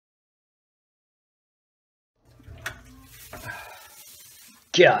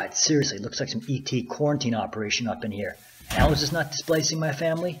God, seriously, looks like some ET quarantine operation up in here. How is this not displacing my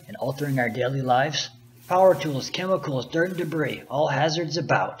family and altering our daily lives? Power tools, chemicals, dirt and debris, all hazards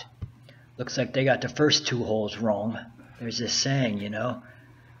about. Looks like they got the first two holes wrong. There's this saying, you know,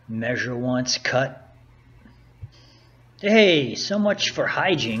 measure once, cut. Hey, so much for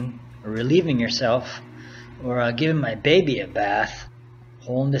hygiene, or relieving yourself, or giving my baby a bath.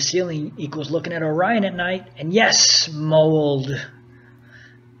 Hole in the ceiling equals looking at Orion at night, and yes, mold.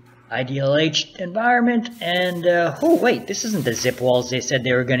 Ideal H environment, and oh wait, this isn't the zip walls they said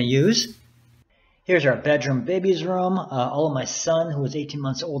they were going to use. Here's our bedroom baby's room. All of my son, who is 18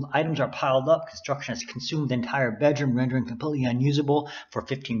 months old, items are piled up. Construction has consumed the entire bedroom, rendering completely unusable for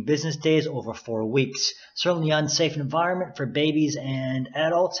 15 business days over 4 weeks. Certainly unsafe environment for babies and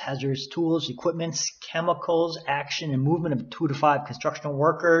adults. Hazardous tools, equipments, chemicals, action and movement of 2 to 5 construction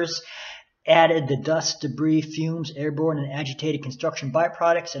workers. Added the dust, debris, fumes, airborne and agitated construction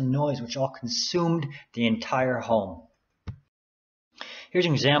byproducts, and noise, which all consumed the entire home. Here's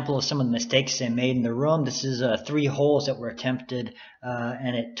an example of some of the mistakes they made in the room. This is 3 holes that were attempted,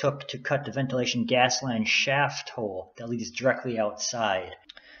 and it took to cut the ventilation gas line shaft hole that leads directly outside.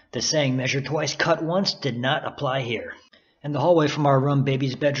 The saying, measure twice, cut once, did not apply here. And the hallway from our room,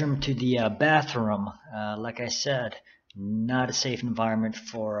 baby's bedroom, to the bathroom, like I said, not a safe environment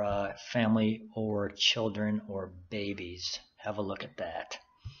for family or children or babies. Have a look at that.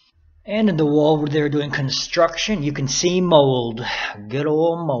 And in the wall where they were doing construction, you can see mold. Good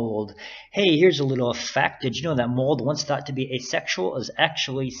old mold. Hey, here's a little fact. Did you know that mold, once thought to be asexual, is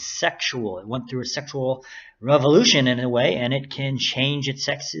actually sexual? It went through a sexual revolution in a way, and it can change its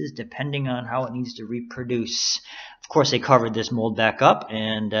sexes depending on how it needs to reproduce. Of course, they covered this mold back up,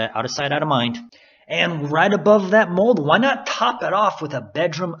 and out of sight, out of mind. And right above that mold, why not top it off with a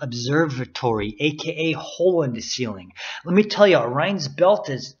bedroom observatory, aka hole in the ceiling? Let me tell you, Orion's belt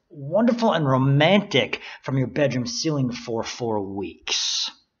is wonderful and romantic from your bedroom ceiling for 4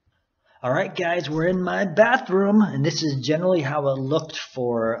 weeks. Alright guys, we're in my bathroom, and this is generally how it looked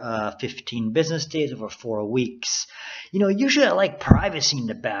for 15 business days over 4 weeks. You know, usually I like privacy in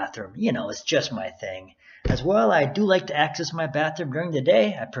the bathroom. You know, it's just my thing. As well, I do like to access my bathroom during the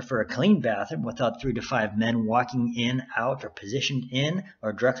day. I prefer a clean bathroom without 3 to 5 men walking in, out, or positioned in,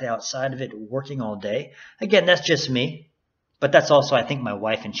 or directly outside of it working all day. Again, that's just me. But that's also, I think, my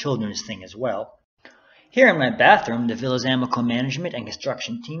wife and children's thing as well. Here in my bathroom, the villa's Aimco management and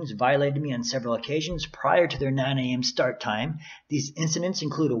construction teams violated me on several occasions prior to their 9 a.m. start time. These incidents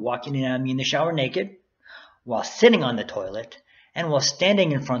included walking in on me in the shower naked, while sitting on the toilet, and while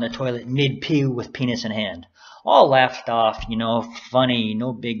standing in front of the toilet mid-pee with penis in hand. All laughed off, you know, funny,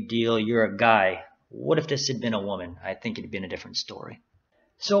 no big deal, you're a guy. What if this had been a woman? I think it'd been a different story.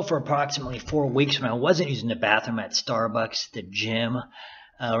 So for approximately 4 weeks when I wasn't using the bathroom at Starbucks, the gym,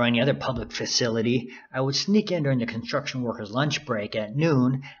 or any other public facility, I would sneak in during the construction workers' lunch break at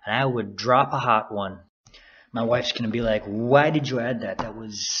noon, and I would drop a hot one. My wife's going to be like, why did you add that? That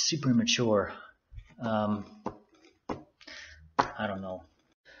was super immature. I don't know.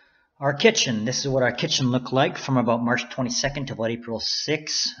 Our kitchen. This is what our kitchen looked like from about March 22nd to about April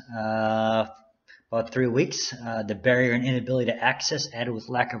 6th. About 3 weeks. The barrier and inability to access added with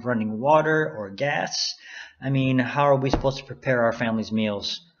lack of running water or gas. I mean, how are we supposed to prepare our family's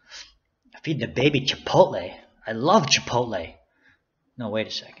meals? Feed the baby Chipotle. I love Chipotle. No, wait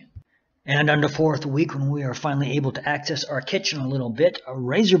a second. And on the 4th week, when we are finally able to access our kitchen a little bit,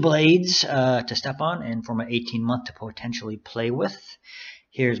 razor blades to step on and for my 18-month to potentially play with.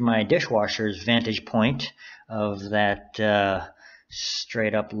 Here's my dishwasher's vantage point of that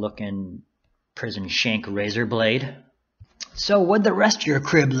straight-up looking prison shank razor blade. So what'd the rest of your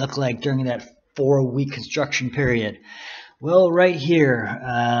crib look like during that 4-week construction period? Well, right here,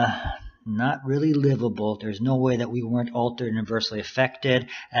 not really livable. There's no way that we weren't altered and adversely affected.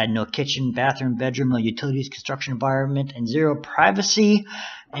 I had no kitchen, bathroom, bedroom, no utilities, construction environment, and zero privacy.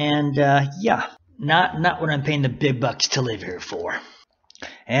 And yeah, not what I'm paying the big bucks to live here for.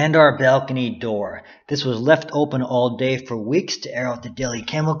 And our balcony door. This was left open all day for weeks to air out the daily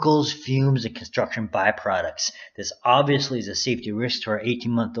chemicals, fumes, and construction byproducts. This obviously is a safety risk to our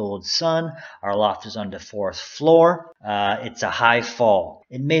 18-month-old son. Our loft is on the 4th floor. It's a high fall.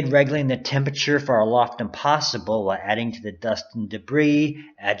 It made regulating the temperature for our loft impossible while adding to the dust and debris,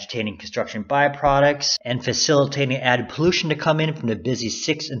 agitating construction byproducts, and facilitating added pollution to come in from the busy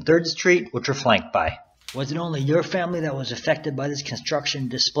 6th and 3rd Street, which we're flanked by. Was it only your family that was affected by this construction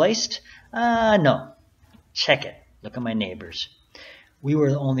displaced? No. Check it. Look at my neighbors. We were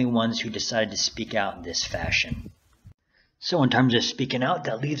the only ones who decided to speak out in this fashion. So in terms of speaking out,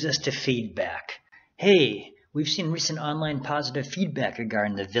 that leaves us to feedback. Hey, We've seen recent online positive feedback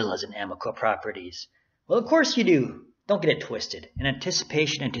regarding the villas and Aimco properties. Well, of course you do. Don't get it twisted. In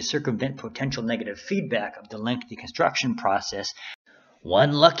anticipation and to circumvent potential negative feedback of the lengthy construction process,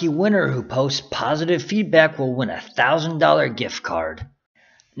 one lucky winner who posts positive feedback will win a $1,000 gift card.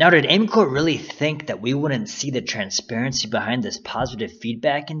 Now, did Aimco really think that we wouldn't see the transparency behind this positive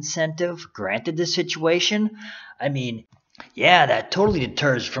feedback incentive granted the situation? I mean, yeah, that totally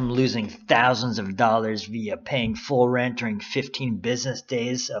deters from losing thousands of dollars via paying full rent during 15 business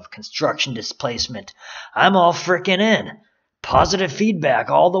days of construction displacement. I'm all frickin' in. Positive feedback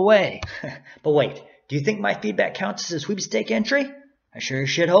all the way. But wait, do you think my feedback counts as a sweepstake entry? I sure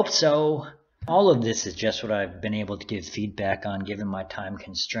should hope so. All of this is just what I've been able to give feedback on given my time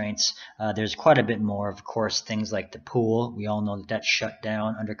constraints. There's quite a bit more, of course, things like the pool. We all know that that's shut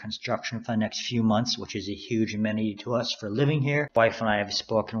down under construction for the next few months, which is a huge amenity to us for living here. Wife and I have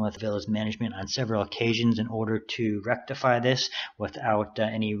spoken with Villa's management on several occasions in order to rectify this without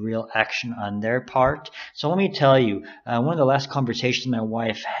any real action on their part. So let me tell you, one of the last conversations my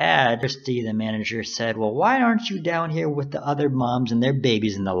wife had, Christy, the manager, said, well, why aren't you down here with the other moms and their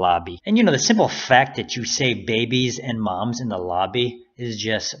babies in the lobby? And you know, the simple fact that you say babies and moms in the lobby is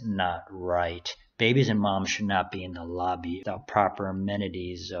just not right. Babies and moms should not be in the lobby without proper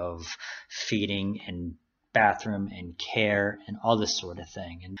amenities of feeding and bathroom and care and all this sort of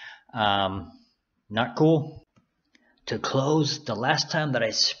thing. And not cool. To close, the last time that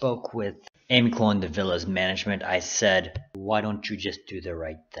I spoke with Aimco and the Villa's management, I said, why don't you just do the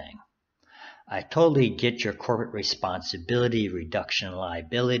right thing? I totally get your corporate responsibility, reduction in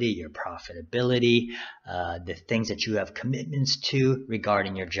liability, your profitability, the things that you have commitments to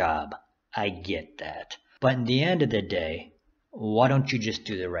regarding your job. I get that. But in the end of the day, why don't you just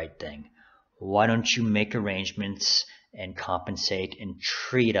do the right thing? Why don't you make arrangements and compensate and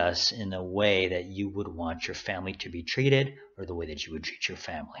treat us in the way that you would want your family to be treated or the way that you would treat your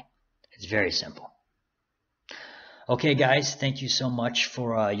family? It's very simple. Okay, guys, thank you so much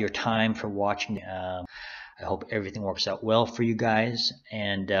for your time, for watching. I hope everything works out well for you guys,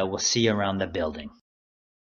 and we'll see you around the building.